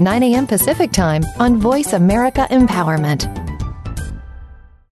Time, 9 a.m. Pacific Time on Voice America Empowerment.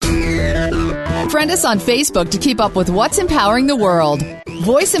 Friend us on Facebook to keep up with what's empowering the world.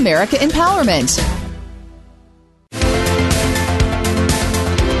 Voice America Empowerment.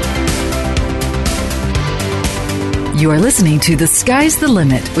 You are listening to The Sky's the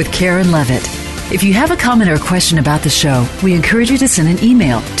Limit with Karen Levitt. If you have a comment or question about the show, we encourage you to send an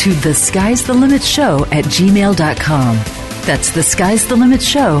email to thesky'sthelimitshow@gmail.com. That's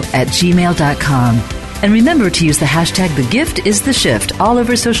thesky'sthelimitshow@gmail.com. And remember to use the hashtag #TheGiftIsTheShift all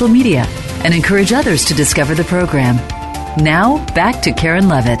over social media and encourage others to discover the program. Now, back to Karen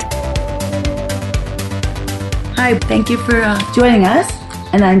Levitt. Hi, thank you for joining us.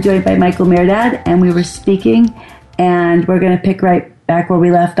 And I'm joined by Michael Mirdad, and we were speaking, and we're going to pick right back where we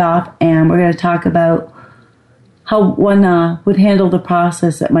left off, and we're going to talk about how one would handle the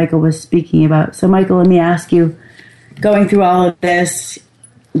process that Michael was speaking about. So, Michael, let me ask you, going through all of this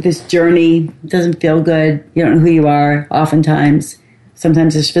journey doesn't feel good. You don't know who you are oftentimes.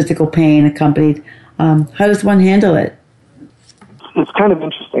 Sometimes there's physical pain accompanied. How does one handle it? It's kind of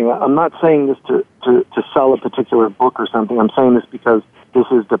interesting. I'm not saying this to sell a particular book or something. I'm saying this because this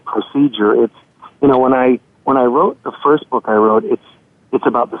is the procedure. It's, when I wrote the first book I wrote, it's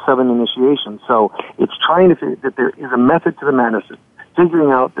about the 7 initiations. So it's trying to figure that there is a method to the madness,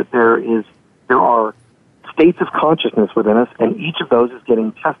 figuring out that there are states of consciousness within us, and each of those is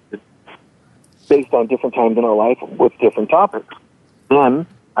getting tested based on different times in our life with different topics. Then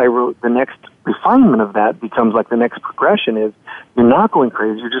I wrote the next refinement of that becomes like the next progression is you're not going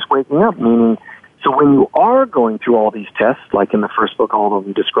crazy, you're just waking up, meaning, so when you are going through all these tests, like in the first book, all of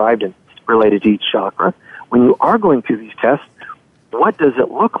them described and related to each chakra, when you are going through these tests, what does it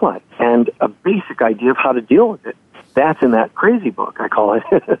look like? And a basic idea of how to deal with it. That's in that crazy book, I call it.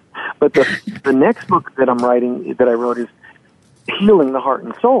 But the next book that I wrote is Healing the Heart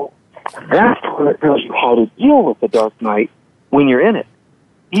and Soul. That's the one that tells you how to deal with the dark night when you're in it,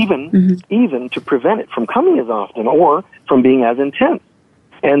 even to prevent it from coming as often or from being as intense.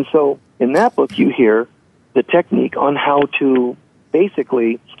 And so in that book, you hear the technique on how to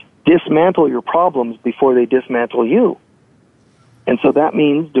basically dismantle your problems before they dismantle you. And so that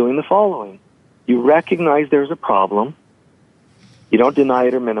means doing the following. You recognize there's a problem. You don't deny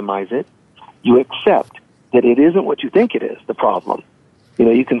it or minimize it. You accept that it isn't what you think it is, the problem.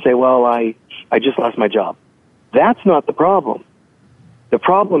 You can say, well, I just lost my job. That's not the problem. The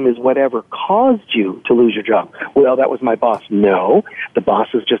problem is whatever caused you to lose your job. Well, that was my boss. No, the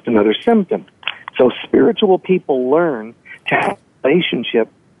boss is just another symptom. So spiritual people learn to have a relationship,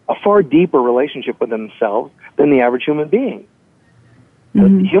 a far deeper relationship with themselves than the average human being.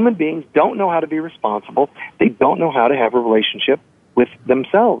 Human beings don't know how to be responsible. They don't know how to have a relationship with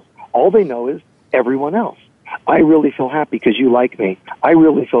themselves. All they know is everyone else. I really feel happy because you like me. I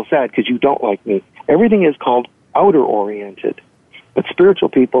really feel sad because you don't like me. Everything is called outer-oriented. But spiritual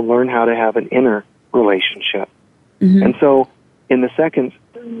people learn how to have an inner relationship. And so in the second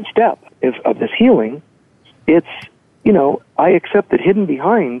step of this healing, it's, I accept that hidden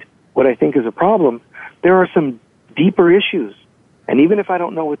behind what I think is a problem, there are some deeper issues. And even if I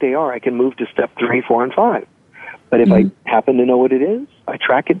don't know what they are, I can move to step 3, 4, and 5. But if I happen to know what it is, I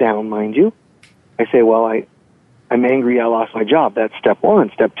track it down, mind you. I say, well, I'm angry I lost my job. That's step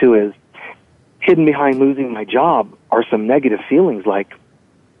 1. Step 2 is hidden behind losing my job are some negative feelings like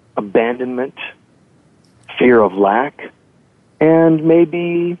abandonment, fear of lack, and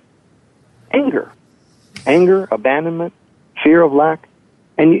maybe anger. Anger, abandonment, fear of lack.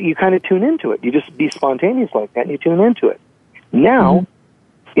 And you kind of tune into it. You just be spontaneous like that, and you tune into it. Now,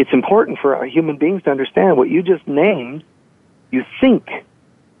 it's important for our human beings to understand what you just named, you think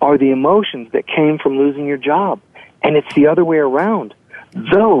are the emotions that came from losing your job. And it's the other way around.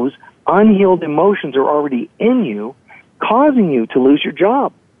 Those unhealed emotions are already in you, causing you to lose your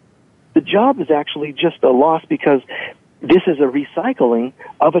job. The job is actually just a loss because this is a recycling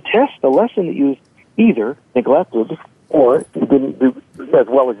of a test, a lesson that you either neglected or you didn't do as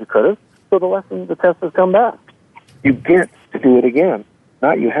well as you could have. So the test has come back. You get to do it again.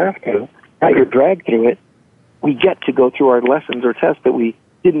 Not you have to. Not you're dragged through it. We get to go through our lessons or tests that we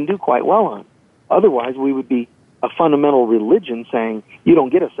didn't do quite well on. Otherwise, we would be a fundamental religion saying you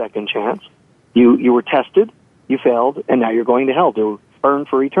don't get a second chance. You were tested, you failed, and now you're going to hell to burn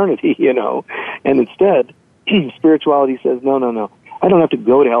for eternity, And instead, spirituality says, no. I don't have to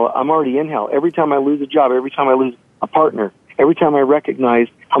go to hell. I'm already in hell. Every time I lose a job, every time I lose a partner, every time I recognize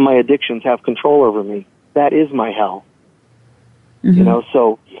how my addictions have control over me, that is my hell.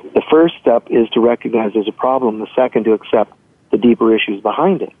 So the first step is to recognize there's a problem. The second, to accept the deeper issues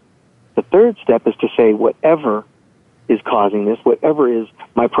behind it. The third step is to say, whatever is causing this, whatever is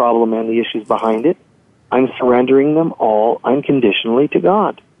my problem and the issues behind it, I'm surrendering them all unconditionally to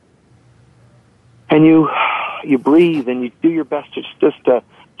God. And you breathe and you do your best to just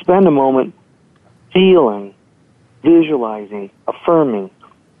spend a moment feeling, visualizing, affirming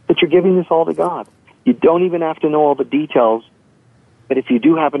that you're giving this all to God. You don't even have to know all the details, but if you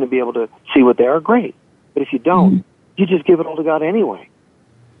do happen to be able to see what they are, great. But if you don't, you just give it all to God anyway.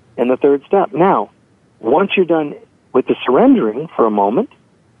 And the third step. Now, once you're done with the surrendering for a moment,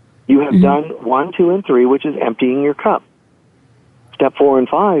 you have done 1, 2, and 3, which is emptying your cup. Step 4 and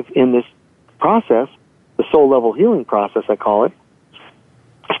 5 in this process, the soul level healing process, I call it,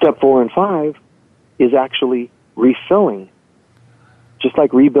 step 4 and 5 is actually refilling. Just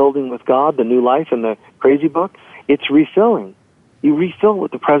like rebuilding with God, the new life in the crazy book, it's refilling. You refill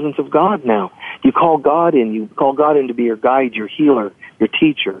with the presence of God now. You call God in. You call God in to be your guide, your healer, your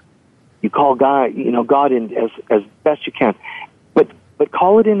teacher. You call God in as best you can. But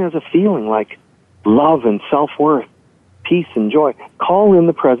call it in as a feeling like love and self-worth, peace and joy. Call in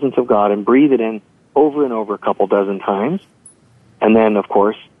the presence of God and breathe it in over and over a couple dozen times. And then, of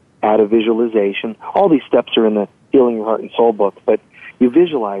course, add a visualization. All these steps are in the Healing Your Heart and Soul book, but you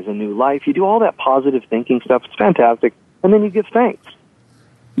visualize a new life. You do all that positive thinking stuff. It's fantastic. And then you give thanks.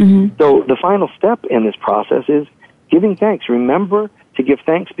 So the final step in this process is giving thanks. Remember to give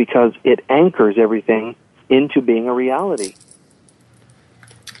thanks because it anchors everything into being a reality.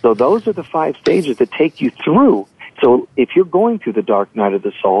 So those are the 5 stages that take you through. So if you're going through the dark night of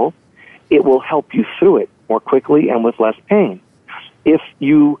the soul, it will help you through it more quickly and with less pain. If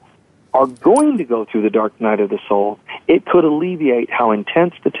you are going to go through the dark night of the soul, it could alleviate how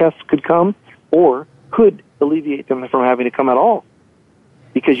intense the tests could come, or could alleviate them from having to come at all.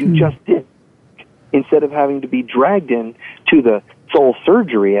 Because you just did. Instead of having to be dragged in to the soul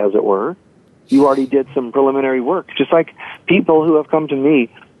surgery, as it were, you already did some preliminary work. Just like people who have come to me,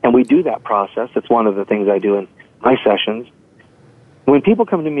 and we do that process. It's one of the things I do in my sessions. When people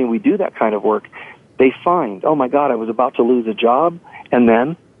come to me and we do that kind of work, they find, oh my God, I was about to lose a job, and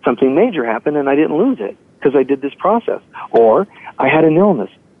then something major happened and I didn't lose it because I did this process. Or I had an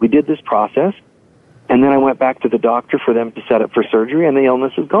illness. We did this process, and then I went back to the doctor for them to set up for surgery, and the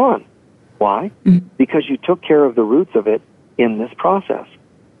illness is gone. Why? Because you took care of the roots of it in this process.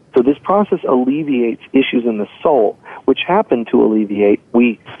 So this process alleviates issues in the soul, which happen to alleviate,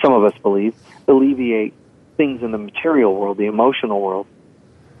 some of us believe, alleviate things in the material world, the emotional world.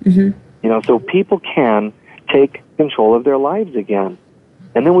 So people can take control of their lives again.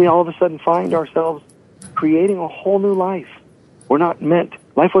 And then we all of a sudden find ourselves creating a whole new life.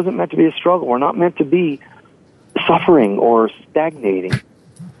 Life wasn't meant to be a struggle. We're not meant to be suffering or stagnating.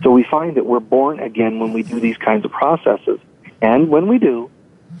 So we find that we're born again when we do these kinds of processes. And when we do,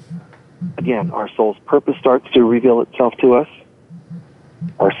 again, our soul's purpose starts to reveal itself to us.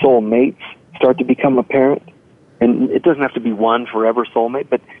 Our soul mates start to become apparent. And it doesn't have to be one forever soulmate,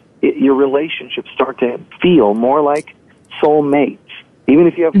 but your relationships start to feel more like soulmates. Even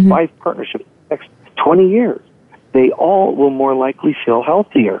if you have 5 partnerships in the next 20 years, they all will more likely feel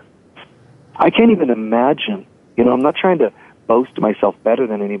healthier. I can't even imagine, I'm not trying to boast myself better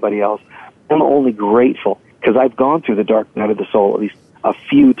than anybody else. I'm only grateful because I've gone through the dark night of the soul at least a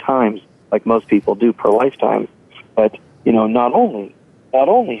few times, like most people do per lifetime. But, not only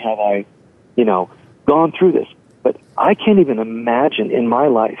have I, gone through this, but I can't even imagine in my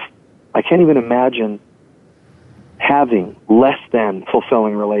life, I can't even imagine having less than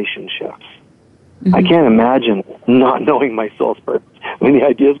fulfilling relationships. I can't imagine not knowing my soul's purpose. I mean, the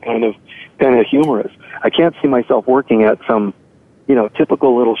idea is kind of humorous. I can't see myself working at some,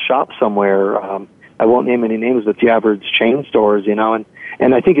 typical little shop somewhere. I won't name any names, but the average chain stores, and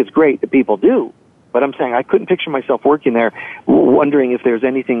I think it's great that people do. But I'm saying I couldn't picture myself working there, wondering if there's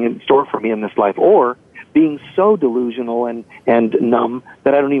anything in store for me in this life, or being so delusional and numb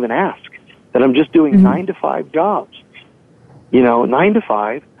that I don't even ask, that I'm just doing 9 to 5 jobs, 9 to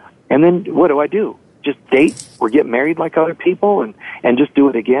 5. And then what do? Just date or get married like other people and just do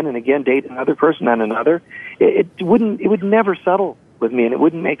it again and again, date another person and another? It would never settle with me, and it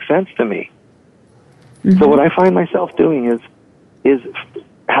wouldn't make sense to me. So what I find myself doing is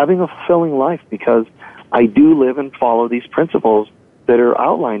having a fulfilling life because I do live and follow these principles that are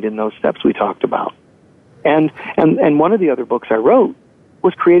outlined in those steps we talked about. And one of the other books I wrote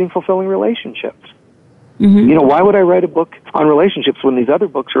was creating fulfilling relationships. You know, why would I write a book on relationships when these other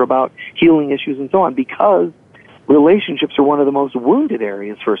books are about healing issues and so on? Because relationships are one of the most wounded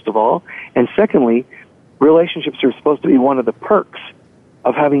areas, first of all. And secondly, relationships are supposed to be one of the perks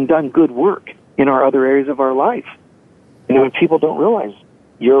of having done good work in our other areas of our life. You know, and people don't realize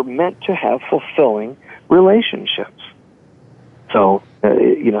you're meant to have fulfilling relationships. So,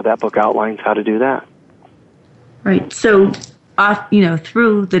 you know, that book outlines how to do that. Right. So,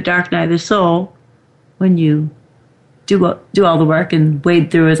 through the dark night of the soul, when you do all the work and wade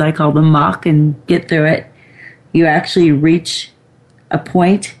through, as I call the muck, and get through it, you actually reach a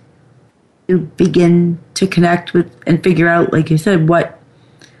point to begin to connect with and figure out, like you said, what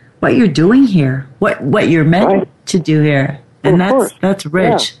you're doing here, what you're meant to do here, and that's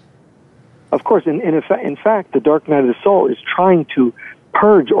rich. Yeah. Of course, in fact, the dark night of the soul is trying to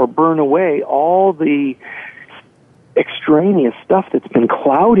purge or burn away all the extraneous stuff that's been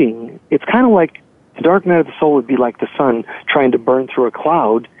clouding. It's kind of like the dark night of the soul would be like the sun trying to burn through a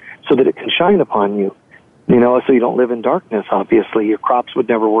cloud so that it can shine upon you. You know, so you don't live in darkness, obviously. Your crops would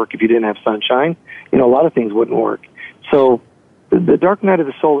never work if you didn't have sunshine. You know, a lot of things wouldn't work. So the dark night of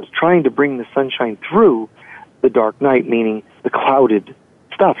the soul is trying to bring the sunshine through the dark night, meaning the clouded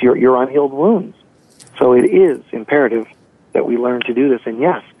stuff, your unhealed wounds. So it is imperative that we learn to do this. And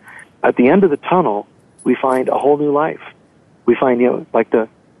yes, at the end of the tunnel, we find a whole new life. We find, you know, like the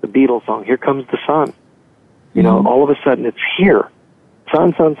Beatles song, Here Comes the Sun. You know, all of a sudden it's here.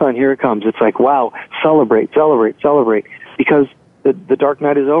 Sun, sun, sun, here it comes. It's like, wow, celebrate, celebrate, celebrate. Because the dark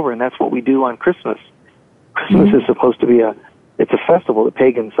night is over, and that's what we do on Christmas. Christmas is supposed to be it's a festival that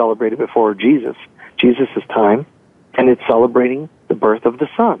pagans celebrated before Jesus' time, and it's celebrating the birth of the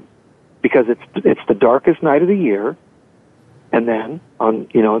sun. Because it's the darkest night of the year, and then on,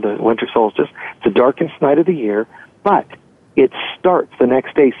 you know, the winter solstice, it's the darkest night of the year, but it starts, the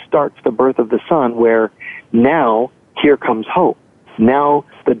next day starts the birth of the sun, where now here comes hope. Now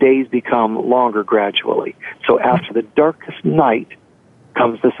the days become longer gradually. So after the darkest night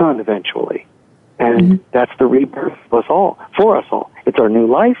comes the sun eventually. And that's the rebirth of us all, for us all. It's our new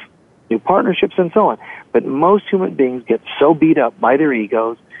life, new partnerships, and so on. But most human beings get so beat up by their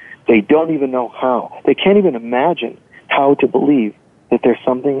egos, they don't even know how. They can't even imagine how to believe that there's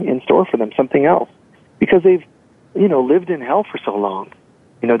something in store for them, something else. Because they've, you know, lived in hell for so long.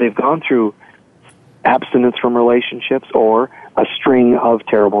 You know, they've gone through abstinence from relationships or a string of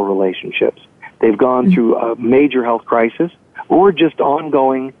terrible relationships. They've gone through a major health crisis or just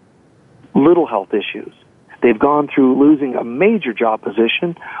ongoing little health issues. They've gone through losing a major job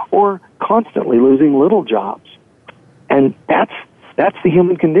position or constantly losing little jobs. And that's the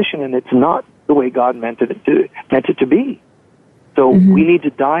human condition, and it's not the way God meant it to be. So we need to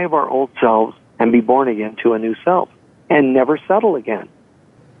die of our old selves and be born again to a new self and never settle again.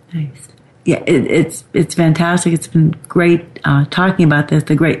 Nice. Yeah, it's fantastic. It's been great talking about this,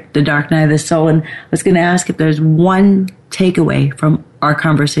 the dark night of the soul. And I was going to ask if there's one takeaway from our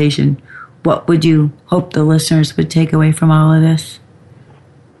conversation. What would you hope the listeners would take away from all of this?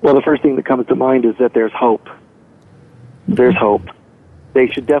 Well, the first thing that comes to mind is that there's hope. There's hope. They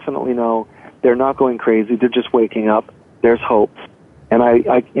should definitely know they're not going crazy. They're just waking up. There's hope. And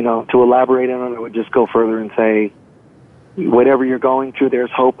I you know, to elaborate on it, I would just go further and say, whatever you're going through, there's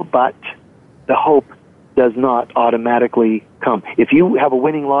hope, but the hope does not automatically come. If you have a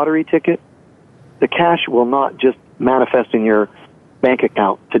winning lottery ticket, the cash will not just manifest in your bank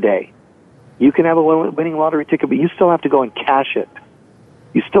account today. You can have a winning lottery ticket, but you still have to go and cash it.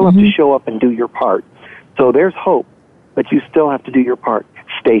 You still have to show up and do your part. So there's hope, but you still have to do your part.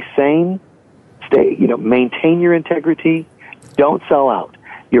 Stay sane. Maintain your integrity. Don't sell out.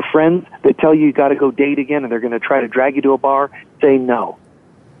 Your friends that tell you got to go date again and they're going to try to drag you to a bar, say no.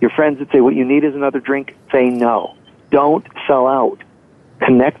 Your friends that say what you need is another drink, say no. Don't sell out.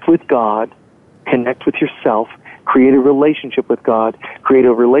 Connect with God. Connect with yourself. Create a relationship with God. Create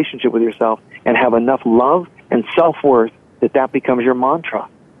a relationship with yourself, and have enough love and self-worth that becomes your mantra.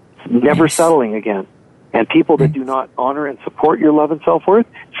 Never settling again. And people that do not honor and support your love and self-worth,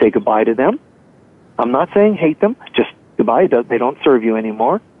 say goodbye to them. I'm not saying hate them, just goodbye. They don't serve you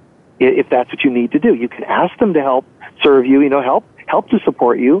anymore. If that's what you need to do, you can ask them to help serve you, help to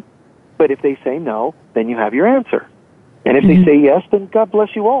support you. But if they say no, then you have your answer. And if they say yes, then God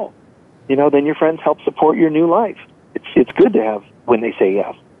bless you all. Then your friends help support your new life. It's good to have when they say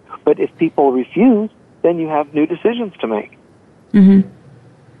yes. But if people refuse, then you have new decisions to make.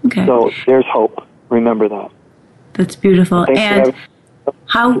 Okay. So there's hope. Remember that. That's beautiful. And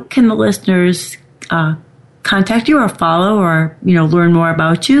how can the listeners contact you or follow or, learn more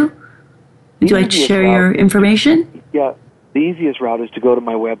about you? Would you like to share your information? Yeah. the easiest route is to go to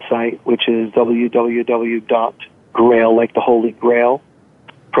my website, which is www.grail, like the Holy Grail,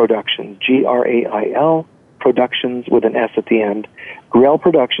 Productions, Grail, Productions with an S at the end,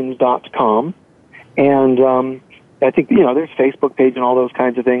 grailproductions.com. And I think, there's Facebook page and all those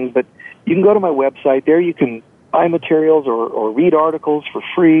kinds of things, but you can go to my website. There you can buy materials or read articles for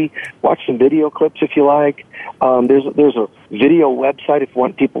free, watch some video clips if you like. There's a video website if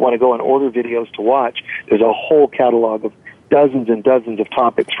people want to go and order videos to watch. There's a whole catalog of dozens and dozens of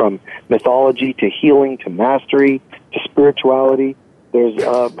topics, from mythology to healing to mastery to spirituality.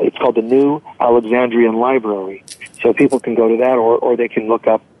 It's called the New Alexandrian Library. So people can go to that, or they can look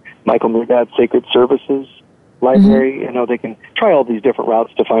up Michael Mirdad Sacred Services Library. Mm-hmm. They can try all these different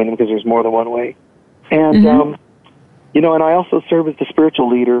routes to find them, because there's more than one way. And, and I also serve as the spiritual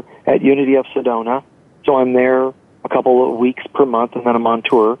leader at Unity of Sedona. So I'm there a couple of weeks per month, and then I'm on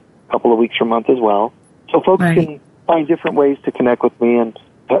tour a couple of weeks per month as well. So folks can find different ways to connect with me, and,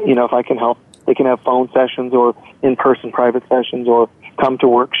 if I can help, they can have phone sessions or in-person private sessions, or come to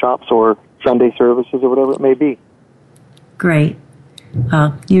workshops or Sunday services or whatever it may be. Great.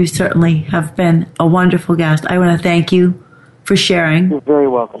 You certainly have been a wonderful guest. I want to thank you for sharing. You're very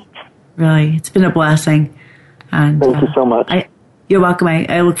welcome. Really, it's been a blessing. And thank you so much. You're welcome.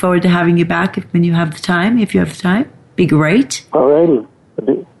 I look forward to having you back when you have the time. If you have the time, be great. All righty.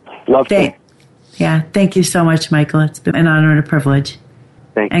 Love to. Yeah, thank you so much, Michael. It's been an honor and a privilege.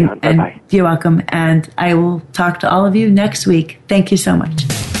 Thank you. Bye-bye. And you're welcome. And I will talk to all of you next week. Thank you so much.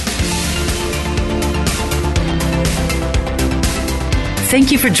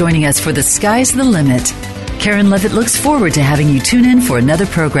 Thank you for joining us for The Sky's the Limit. Karen Levitt looks forward to having you tune in for another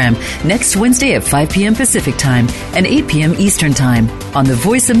program next Wednesday at 5 p.m. Pacific Time and 8 p.m. Eastern Time on the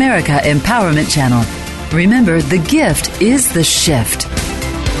Voice America Empowerment Channel. Remember, the gift is the shift.